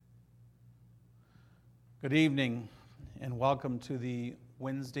Good evening and welcome to the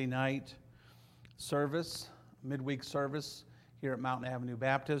Wednesday night service, midweek service here at Mountain Avenue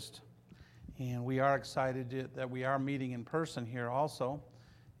Baptist. And we are excited that we are meeting in person here also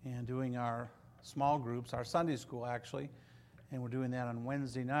and doing our small groups, our Sunday school actually, and we're doing that on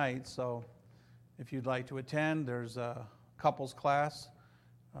Wednesday night. So if you'd like to attend, there's a couples class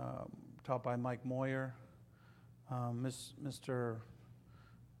taught by Mike Moyer. Mr.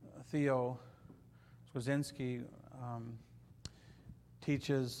 Theo Swazinski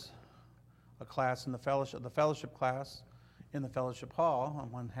teaches a class in the fellowship class in the fellowship hall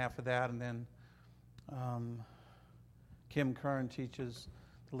on one half of that, and then Kim Kern teaches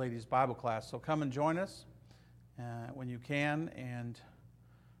the ladies' Bible class. So come and join us when you can, and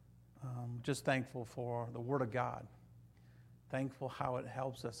just thankful for the Word of God. Thankful how it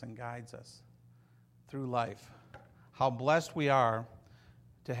helps us and guides us through life. How blessed we are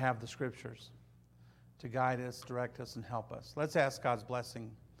to have the Scriptures to guide us, direct us, and help us. Let's ask God's blessing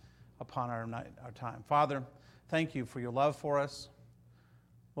upon our time. Father, thank you for your love for us.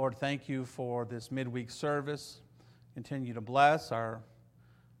 Lord, thank you for this midweek service. Continue to bless our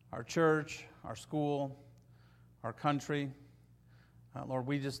church, our school, our country. Lord,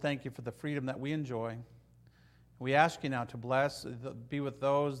 we just thank you for the freedom that we enjoy. We ask you now to bless, be with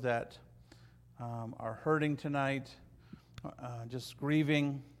those that are hurting tonight, just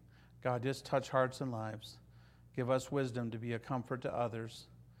grieving. God, just touch hearts and lives. Give us wisdom to be a comfort to others.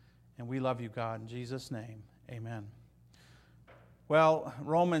 And we love you, God. In Jesus' name, amen. Well,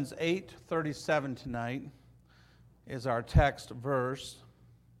 Romans 8:37 tonight is our text verse.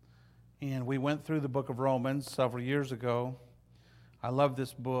 And we went through the book of Romans several years ago. I love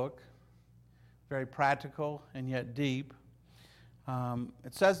this book. Very practical and yet deep.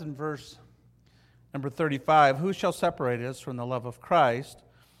 It says in verse number 35, "Who shall separate us from the love of Christ?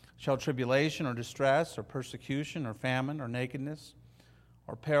 Shall tribulation or distress or persecution or famine or nakedness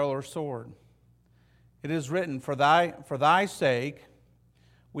or peril or sword? It is written, for thy sake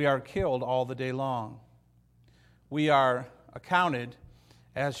we are killed all the day long. We are accounted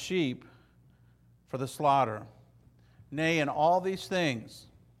as sheep for the slaughter. Nay, in all these things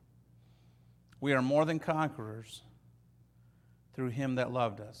we are more than conquerors through him that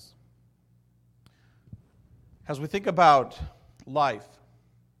loved us." As we think about life,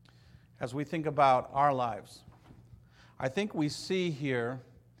 as we think about our lives, I think we see here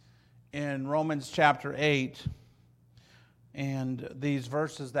in Romans chapter 8 and these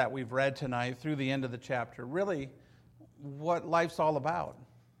verses that we've read tonight through the end of the chapter, really what life's all about.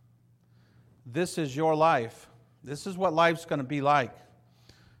 This is your life. This is what life's going to be like.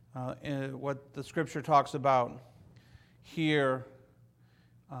 What the Scripture talks about here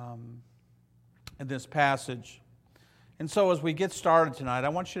in this passage. And so as we get started tonight, I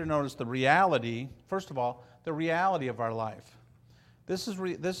want you to notice the reality, first of all, the reality of our life. This is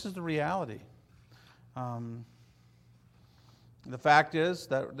the reality. The fact is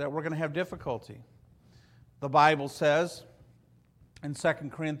that we're going to have difficulty. The Bible says in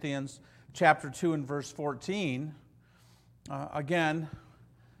 2 Corinthians chapter 2 and verse 14, again,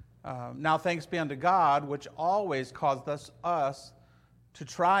 "Now thanks be unto God, which always caused us to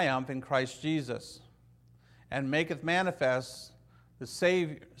triumph in Christ Jesus, and maketh manifest the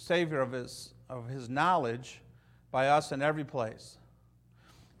Savior of his knowledge by us in every place."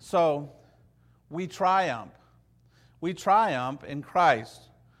 So, we triumph. We triumph in Christ.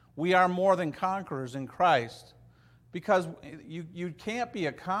 We are more than conquerors in Christ, because you can't be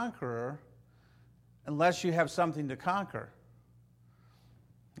a conqueror unless you have something to conquer.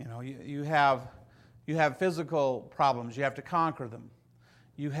 You know, you have physical problems, you have to conquer them.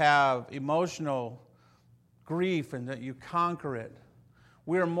 You have emotional grief, and that you conquer it.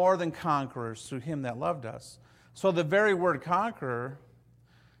 We are more than conquerors through him that loved us. So the very word conqueror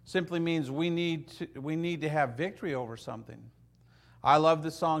simply means we need to have victory over something. I love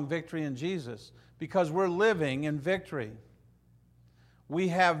the song "Victory in Jesus" because we're living in victory. We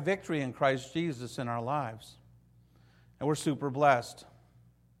have victory in Christ Jesus in our lives, and we're super blessed.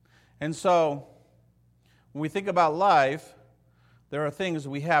 And so when we think about life, there are things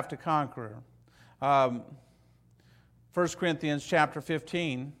we have to conquer. 1 Corinthians chapter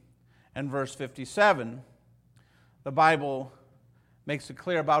 15 and verse 57, the Bible makes it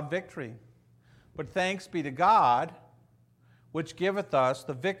clear about victory. "But thanks be to God, which giveth us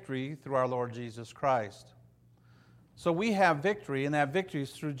the victory through our Lord Jesus Christ." So we have victory, and that victory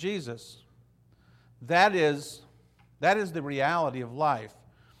is through Jesus. That is the reality of life,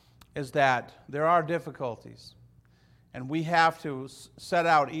 is that there are difficulties, and we have to set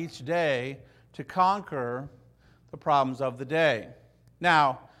out each day to conquer the problems of the day.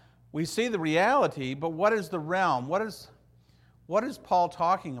 Now, we see the reality, but what is the realm? What is Paul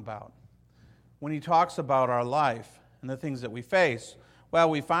talking about when he talks about our life and the things that we face? Well,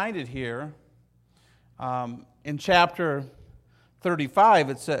 we find it here in chapter 35.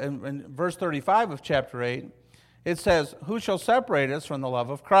 It's in verse 35 of chapter 8. It says, "Who shall separate us from the love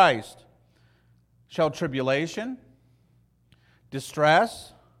of Christ? Shall tribulation,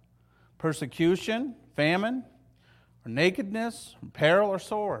 distress, persecution, famine, or nakedness, or peril, or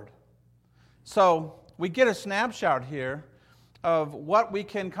sword?" So we get a snapshot here of what we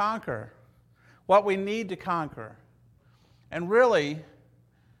can conquer, what we need to conquer. And really,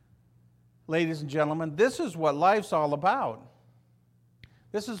 ladies and gentlemen, this is what life's all about.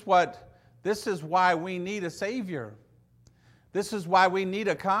 This is why we need a Savior. This is why we need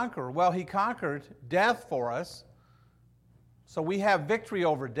a conqueror. Well, he conquered death for us, so we have victory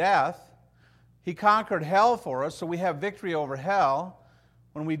over death. He conquered hell for us, so we have victory over hell.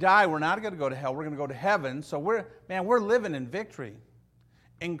 When we die, we're not going to go to hell, we're going to go to heaven. So we're living in victory.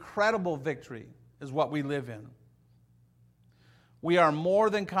 Incredible victory is what we live in. We are more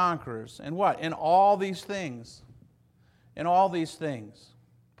than conquerors. And what? In all these things. In all these things,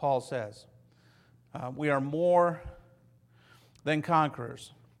 Paul says. We are more than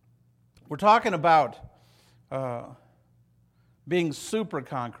conquerors. We're talking about being super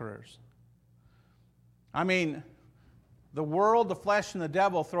conquerors. I mean, the world, the flesh, and the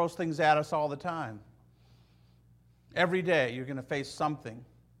devil throws things at us all the time. Every day you're going to face something.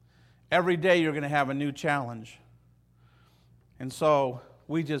 Every day you're going to have a new challenge. And so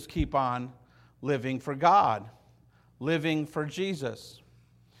we just keep on living for God, living for Jesus.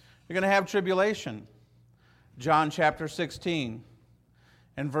 You're going to have tribulation. John chapter 16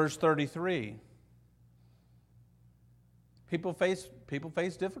 and verse 33. People face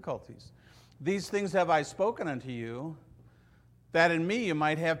difficulties. "These things have I spoken unto you, that in me you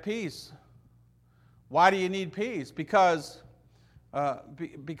might have peace." Why do you need peace? Because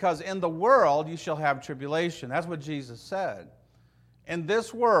in the world you shall have tribulation. That's what Jesus said. In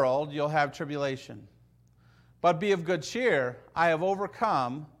this world you'll have tribulation. But be of good cheer. I have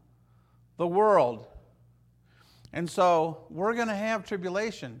overcome the world. And so we're going to have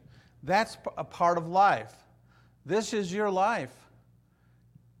tribulation. That's a part of life. This is your life.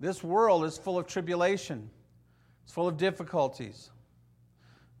 This world is full of tribulation. It's full of difficulties.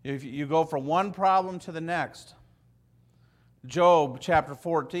 You go from one problem to the next. Job chapter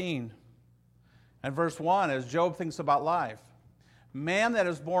 14 and verse 1, as Job thinks about life. "Man that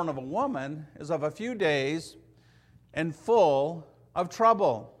is born of a woman is of a few days and full of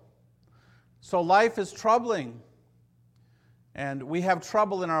trouble." So life is troubling. And we have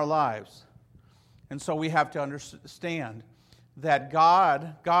trouble in our lives. And so we have to understand that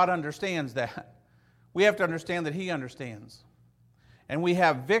God understands that. We have to understand that He understands. And we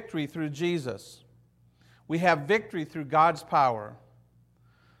have victory through Jesus. We have victory through God's power.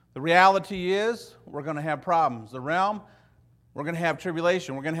 The reality is, we're going to have problems. The realm, we're going to have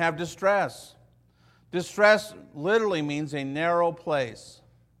tribulation. We're going to have distress. Distress literally means a narrow place.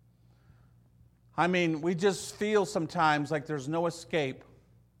 I mean, we just feel sometimes like there's no escape.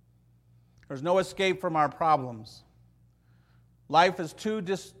 There's no escape from our problems. Life is too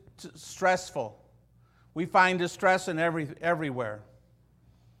stressful. We find distress in everywhere.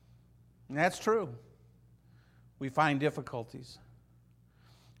 And that's true. We find difficulties.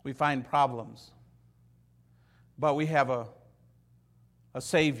 We find problems. But we have a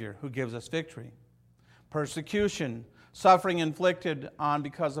Savior who gives us victory. Persecution, suffering inflicted on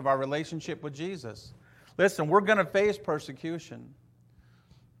because of our relationship with Jesus. Listen, we're going to face persecution.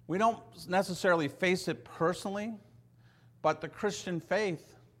 We don't necessarily face it personally, but the Christian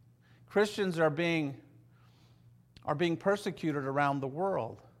faith, Christians are being persecuted around the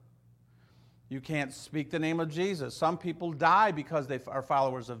world. You can't speak the name of Jesus. Some people die because they are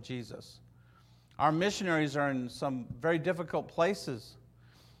followers of Jesus. Our missionaries are in some very difficult places.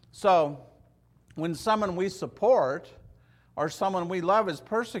 So, when someone we support or someone we love is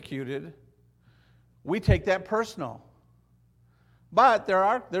persecuted, we take that personal. But there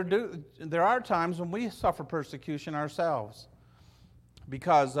are times when we suffer persecution ourselves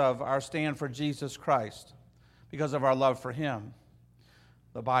because of our stand for Jesus Christ, because of our love for Him,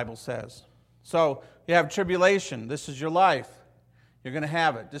 the Bible says. So you have tribulation. This is your life. You're going to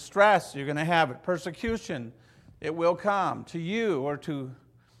have it. Distress, you're going to have it. Persecution, it will come to you or to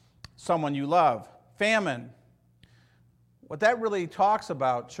someone you love. Famine. What that really talks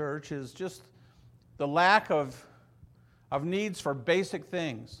about, church, is just the lack of needs for basic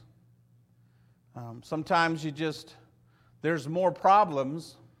things. Sometimes there's more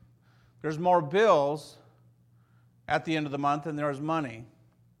problems, there's more bills at the end of the month than there's money.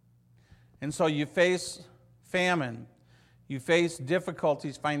 And so you face famine. You face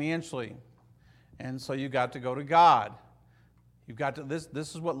difficulties financially. And so you got to go to God. You've got to, this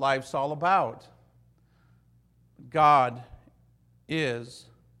is what life's all about. God is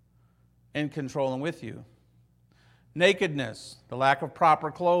in control and with you. Nakedness, the lack of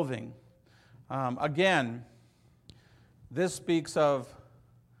proper clothing. Again, this speaks of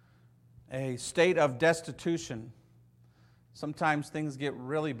a state of destitution. Sometimes things get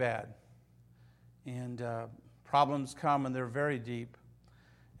really bad, and problems come, and they're very deep,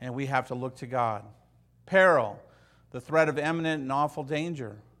 and we have to look to God. Peril, the threat of imminent and awful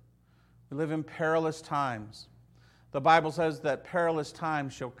danger. We live in perilous times. The Bible says that perilous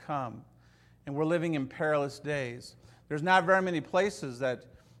times shall come, and we're living in perilous days. There's not very many places that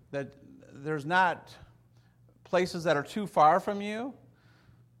there's not places that are too far from you.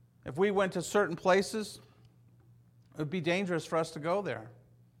 If we went to certain places, it would be dangerous for us to go there.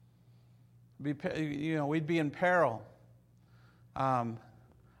 We'd be in peril.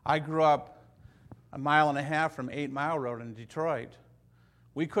 I grew up 1.5 miles from 8 Mile Road in Detroit.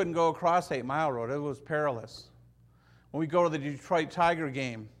 We couldn't go across 8 Mile Road. It was perilous. When we go to the Detroit Tiger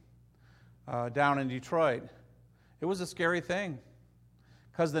game down in Detroit, it was a scary thing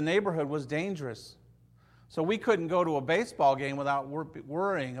because the neighborhood was dangerous. So we couldn't go to a baseball game without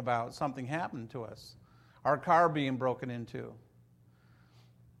worrying about something happening to us, our car being broken into.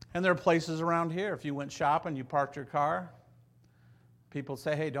 And there are places around here. If you went shopping, you parked your car, people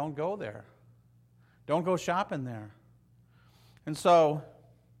say, hey, don't go there. Don't go shopping there. And so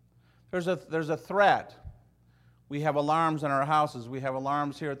there's a threat. We have alarms in our houses. We have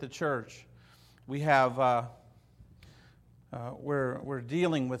alarms here at the church. We have, we're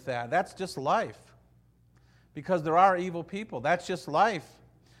dealing with that. That's just life. Because there are evil people. That's just life.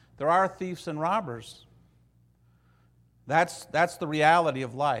 There are thieves and robbers. That's the reality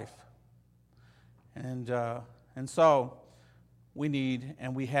of life. And so we need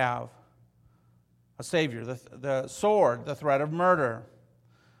and we have a Savior. The sword, the threat of murder,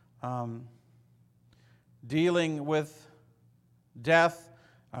 dealing with death,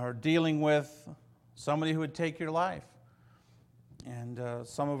 or dealing with somebody who would take your life. And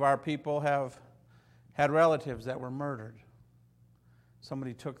some of our people have had relatives that were murdered.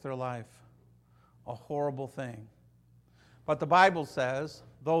 Somebody took their life. A horrible thing. But the Bible says,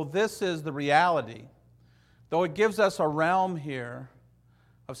 though this is the reality, though it gives us a realm here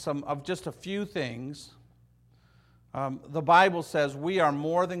of just a few things, the Bible says we are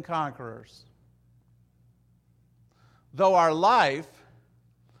more than conquerors. Though our life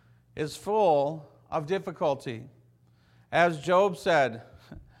is full of difficulty, as Job said,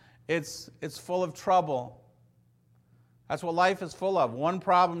 it's full of trouble. That's what life is full of, one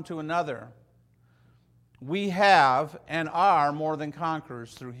problem to another. We have and are more than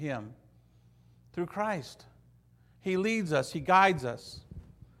conquerors through Him, through Christ. He leads us, He guides us.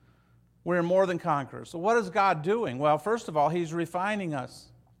 We're more than conquerors. So what is God doing? Well, first of all, He's refining us.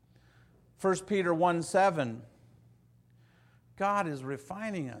 1 Peter 1:7, God is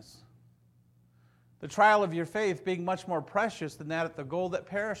refining us. The trial of your faith being much more precious than that of the gold that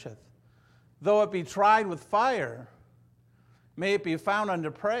perisheth. Though it be tried with fire, may it be found unto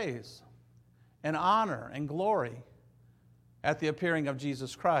praise and honor and glory at the appearing of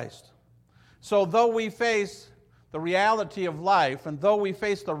Jesus Christ. So though we face the reality of life, and though we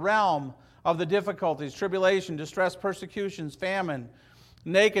face the realm of the difficulties, tribulation, distress, persecutions, famine,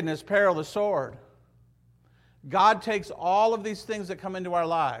 nakedness, peril, the sword, God takes all of these things that come into our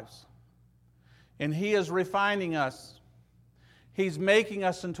lives, and He is refining us. He's making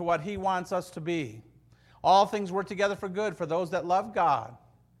us into what He wants us to be. All things work together for good for those that love God.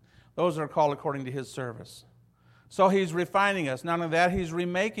 Those are called according to His service. So He's refining us. Not only that, He's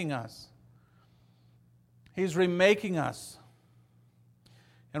remaking us. He's remaking us.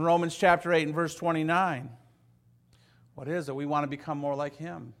 In Romans chapter 8 and verse 29, what is it? We want to become more like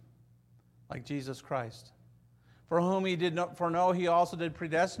Him, like Jesus Christ. For whom He did not foreknow, He also did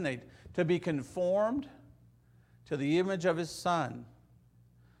predestinate to be conformed to the image of His Son,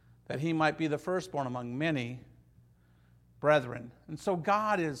 that He might be the firstborn among many brethren. And so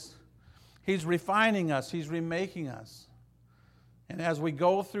God He's refining us, He's remaking us. And as we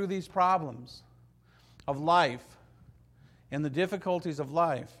go through these problems of life and the difficulties of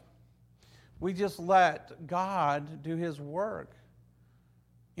life, we just let God do His work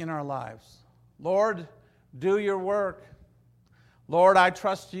in our lives. Lord, do your work. Lord, I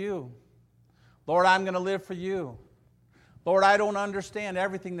trust you. Lord, I'm going to live for you. Lord, I don't understand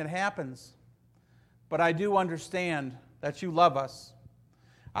everything that happens, but I do understand that you love us.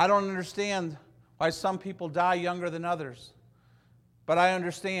 I don't understand why some people die younger than others, But I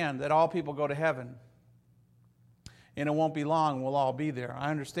understand that all people go to heaven. And it won't be long, we'll all be there.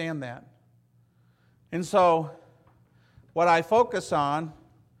 I understand that. And so, what I focus on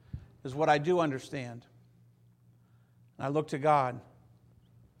is what I do understand. I look to God.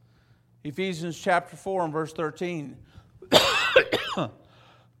 Ephesians chapter 4 and verse 13.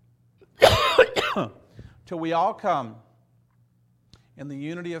 Till we all come in the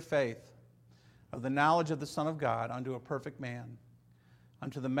unity of faith, of the knowledge of the Son of God, unto a perfect man,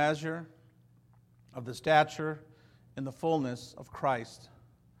 unto the measure of the stature in the fullness of Christ.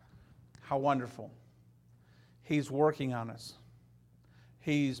 How wonderful. He's working on us.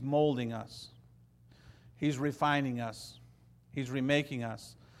 He's molding us. He's refining us. He's remaking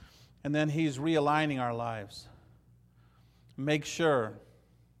us. And then He's realigning our lives. Make sure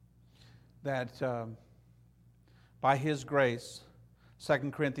that by His grace,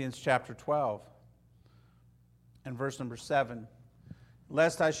 2 Corinthians chapter 12 and verse number 7,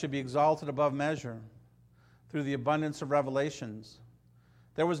 lest I should be exalted above measure through the abundance of revelations,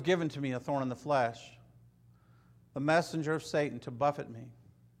 there was given to me a thorn in the flesh, the messenger of Satan to buffet me,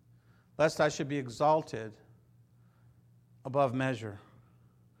 lest I should be exalted above measure.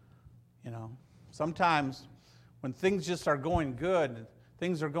 Sometimes when things just are going good,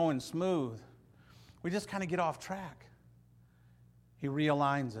 things are going smooth, we just kind of get off track. He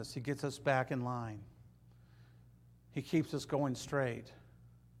realigns us. He gets us back in line. He keeps us going straight.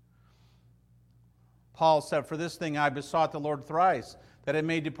 Paul said, "For this thing I besought the Lord thrice, that it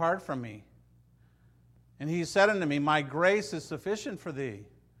may depart from me. And He said unto me, My grace is sufficient for thee."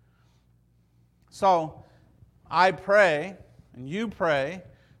 So, I pray, and you pray,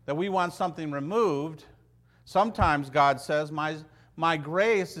 that we want something removed. Sometimes God says, my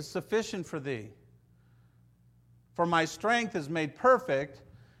grace is sufficient for thee. For my strength is made perfect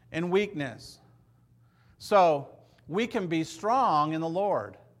in weakness. So, we can be strong in the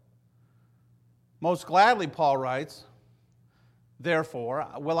Lord. Most gladly, Paul writes, therefore,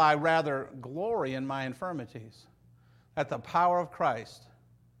 will I rather glory in my infirmities, that the power of Christ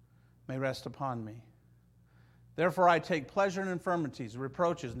may rest upon me. Therefore, I take pleasure in infirmities,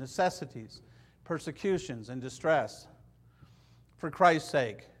 reproaches, necessities, persecutions, and distress, for Christ's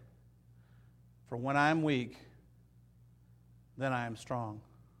sake. For when I am weak, then I am strong.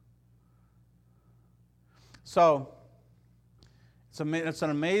 So, it's an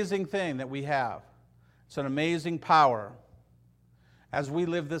amazing thing that we have. It's an amazing power as we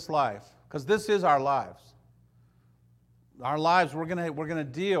live this life, because this is our lives. Our lives, we're going to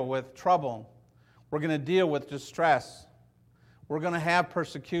deal with trouble. We're going to deal with distress. We're going to have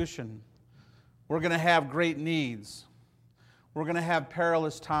persecution. We're going to have great needs. We're going to have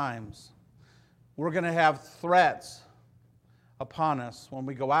perilous times. We're going to have threats upon us when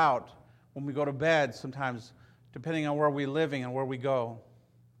we go out, when we go to bed, sometimes, depending on where we're living and where we go.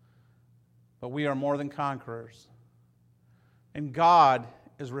 But we are more than conquerors. And God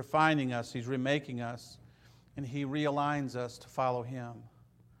is refining us. He's remaking us. And He realigns us to follow Him.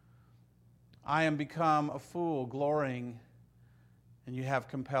 I am become a fool, glorying, and you have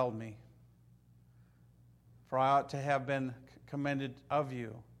compelled me. For I ought to have been commended of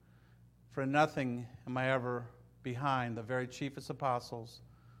you. For nothing am I ever behind the very chiefest apostles,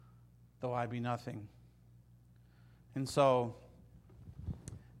 though I be nothing. And so,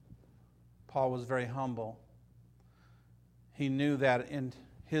 Paul was very humble. He knew that in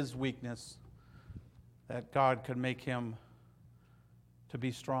his weakness, that God could make him to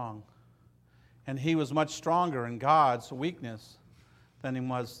be strong. And he was much stronger in God's weakness than he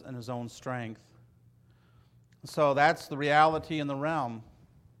was in his own strength. So that's the reality in the realm.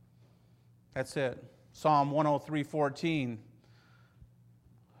 That's it. Psalm 103:14.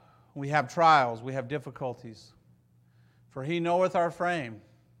 We have trials, we have difficulties. For He knoweth our frame,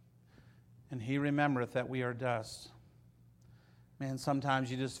 and He remembereth that we are dust. Man,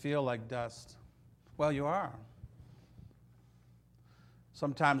 sometimes you just feel like dust. Well, you are.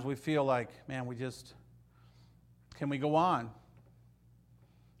 Sometimes we feel like, man, can we go on?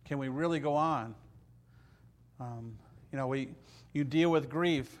 Can we really go on? You deal with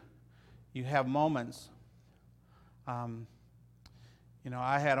grief. You have moments. I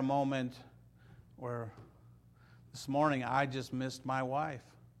had a moment where this morning I just missed my wife.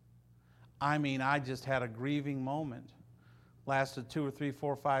 I just had a grieving moment. Lasted 2 or 3,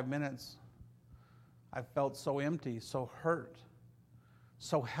 4, 5 minutes. I felt so empty, so hurt,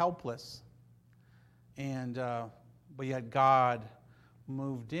 so helpless. And but yet God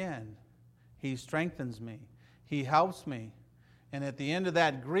moved in. He strengthens me. He helps me. And at the end of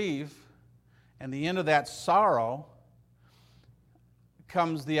that grief and the end of that sorrow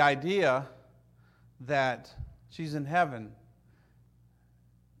comes the idea that she's in heaven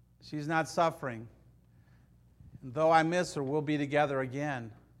She's not suffering. And though I miss her, we'll be together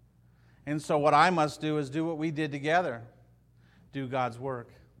again. And so what I must do is do what we did together. Do God's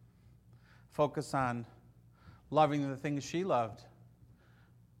work. Focus on loving the things she loved.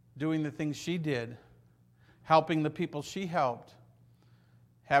 Doing the things she did. Helping the people she helped.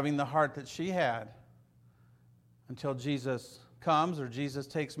 Having the heart that she had. Until Jesus comes or Jesus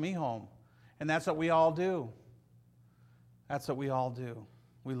takes me home. And that's what we all do. That's what we all do.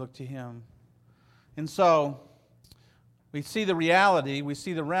 We look to Him. And so, we see the reality, we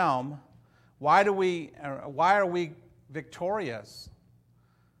see the realm. Why are we victorious?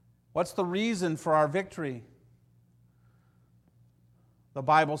 What's the reason for our victory? The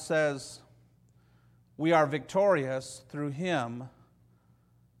Bible says we are victorious through Him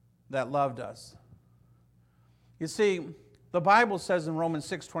that loved us. You see, the Bible says in Romans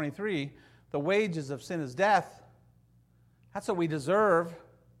 6:23, the wages of sin is death. That's what we deserve.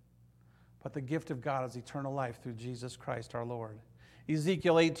 But the gift of God is eternal life through Jesus Christ our Lord.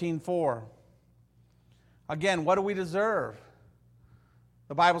 Ezekiel 18:4. Again, what do we deserve?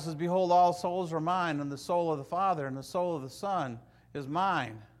 The Bible says, behold, all souls are mine, and the soul of the Father and the soul of the Son is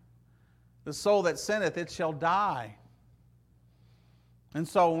mine. The soul that sinneth, it shall die. And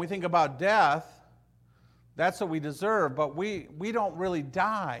so when we think about death, that's what we deserve, but we don't really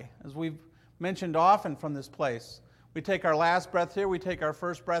die, as we've mentioned often from this place. We take our last breath here, we take our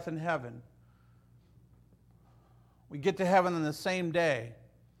first breath in heaven. We get to heaven on the same day.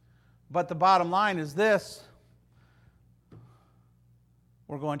 But the bottom line is this: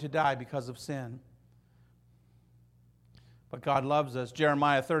 we're going to die because of sin. But God loves us.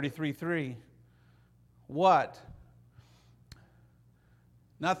 Jeremiah 33:3. What?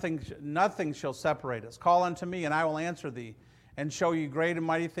 Nothing shall separate us. Call unto me, and I will answer thee, and show you great and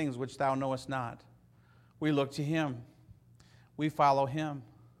mighty things which thou knowest not. We look to Him. We follow Him.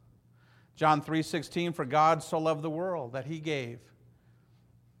 John 3:16, for God so loved the world that He gave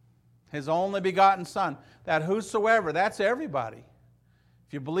His only begotten Son, that whosoever, that's everybody,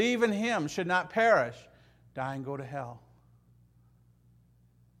 if you believe in Him, should not perish, die and go to hell,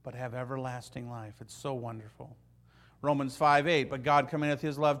 but have everlasting life. It's so wonderful. Romans 5:8, but God commendeth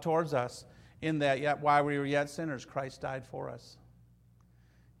His love towards us, in that yet while we were yet sinners, Christ died for us.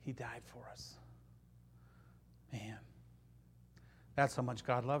 He died for us. Man, that's how much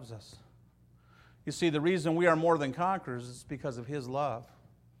God loves us. You see, the reason we are more than conquerors is because of His love.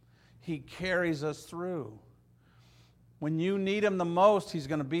 He carries us through. When you need Him the most, He's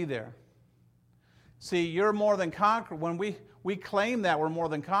going to be there. See, you're more than conquerors. When we claim that we're more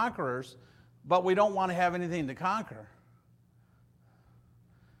than conquerors, but we don't want to have anything to conquer.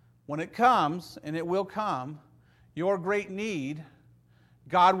 When it comes, and it will come, your great need,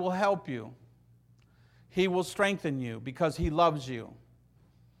 God will help you. He will strengthen you because He loves you.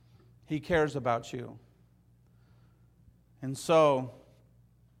 He cares about you. And so,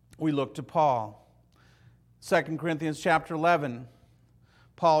 we look to Paul. 2 Corinthians chapter 11,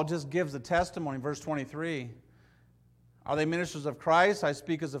 Paul just gives a testimony, verse 23. Are they ministers of Christ? I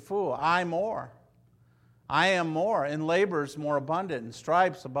speak as a fool. I more. I am more, in labors more abundant, in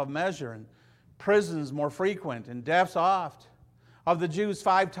stripes above measure, in prisons more frequent, in deaths oft. Of the Jews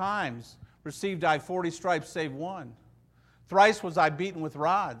 5 times received I 40 stripes save one. Thrice was I beaten with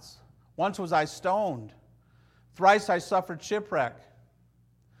rods. Once was I stoned. Thrice I suffered shipwreck.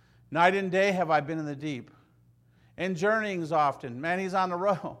 Night and day have I been in the deep. In journeyings often, many's on the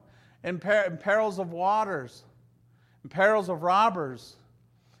road. In perils of waters, in perils of robbers,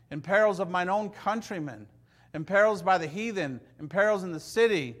 in perils of mine own countrymen, in perils by the heathen, in perils in the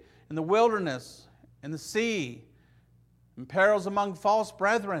city, in the wilderness, in the sea, in perils among false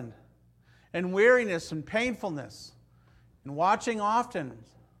brethren, in weariness and painfulness, in watching often,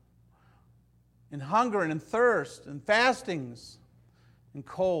 in hunger and in thirst, in fastings, in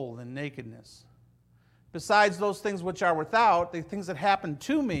cold and nakedness. Besides those things which are without, the things that happen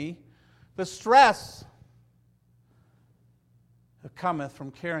to me, the stress that cometh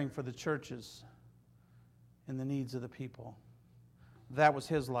from caring for the churches and the needs of the people. That was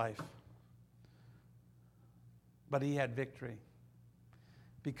his life. But he had victory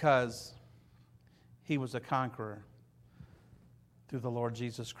because he was a conqueror through the Lord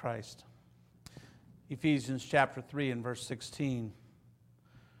Jesus Christ. Ephesians chapter 3 and verse 16.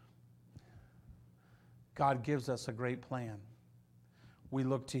 God gives us a great plan. We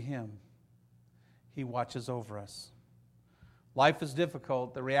look to Him. He watches over us. Life is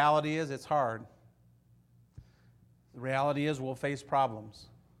difficult. The reality is it's hard. The reality is we'll face problems.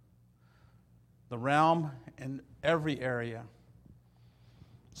 The realm in every area.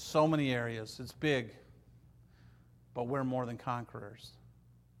 So many areas. It's big. But we're more than conquerors.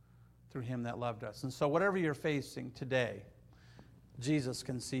 through him that loved us. And so whatever you're facing today, Jesus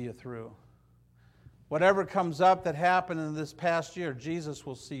can see you through. Whatever comes up that happened in this past year, Jesus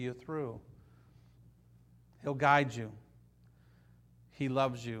will see you through. He'll guide you. He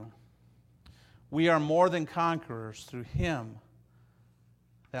loves you. We are more than conquerors through him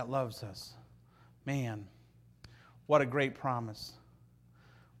that loves us. Man, what a great promise.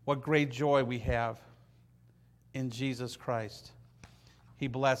 What great joy we have in Jesus Christ. He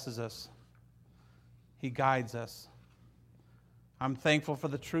blesses us. He guides us. I'm thankful for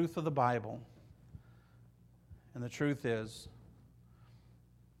the truth of the Bible. And the truth is,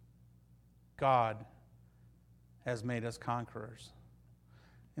 God has made us conquerors.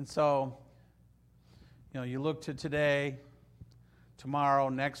 And so, you look to today, tomorrow,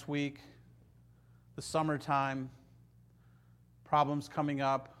 next week, the summertime, problems coming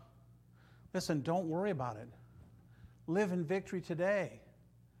up. Listen, don't worry about it. Live in victory today.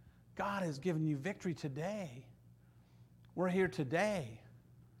 God has given you victory today. We're here today.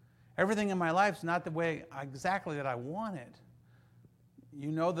 Everything in my life is not the way exactly that I want it.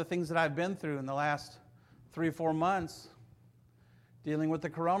 You know the things that I've been through in the last 3 or 4 months dealing with the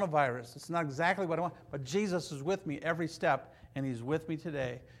coronavirus. It's not exactly what I want, but Jesus is with me every step, and he's with me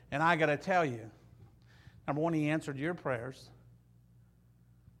today. And I got to tell you, number one, he answered your prayers.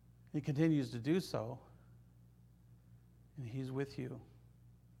 He continues to do so. And he's with you.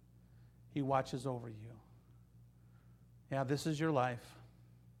 He watches over you. Yeah, this is your life,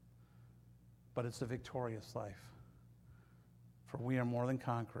 but it's a victorious life. For we are more than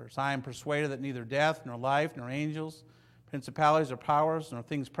conquerors. I am persuaded that neither death, nor life, nor angels, principalities or powers, nor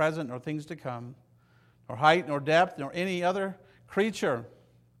things present, nor things to come, nor height, nor depth, nor any other creature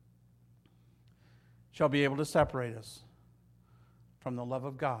shall be able to separate us from the love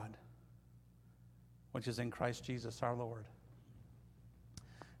of God, which is in Christ Jesus our Lord.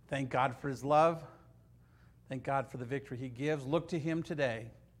 Thank God for his love. Thank God for the victory he gives. Look to him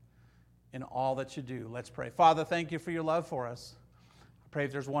today in all that you do. Let's pray. Father, thank you for your love for us. I pray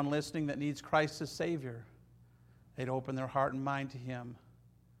if there's one listening that needs Christ as Savior, they'd open their heart and mind to him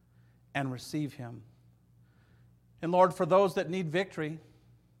and receive him. And Lord, for those that need victory,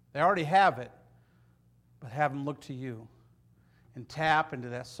 they already have it, but have them look to you and tap into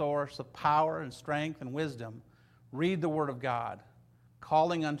that source of power and strength and wisdom. Read the Word of God,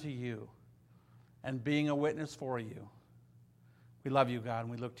 calling unto you and being a witness for you. We love you, God, and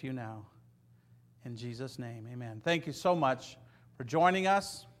we look to you now. In Jesus' name, amen. Thank you so much for joining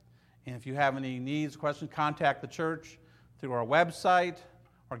us. And if you have any needs, questions, contact the church through our website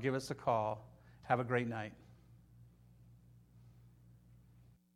or give us a call. Have a great night.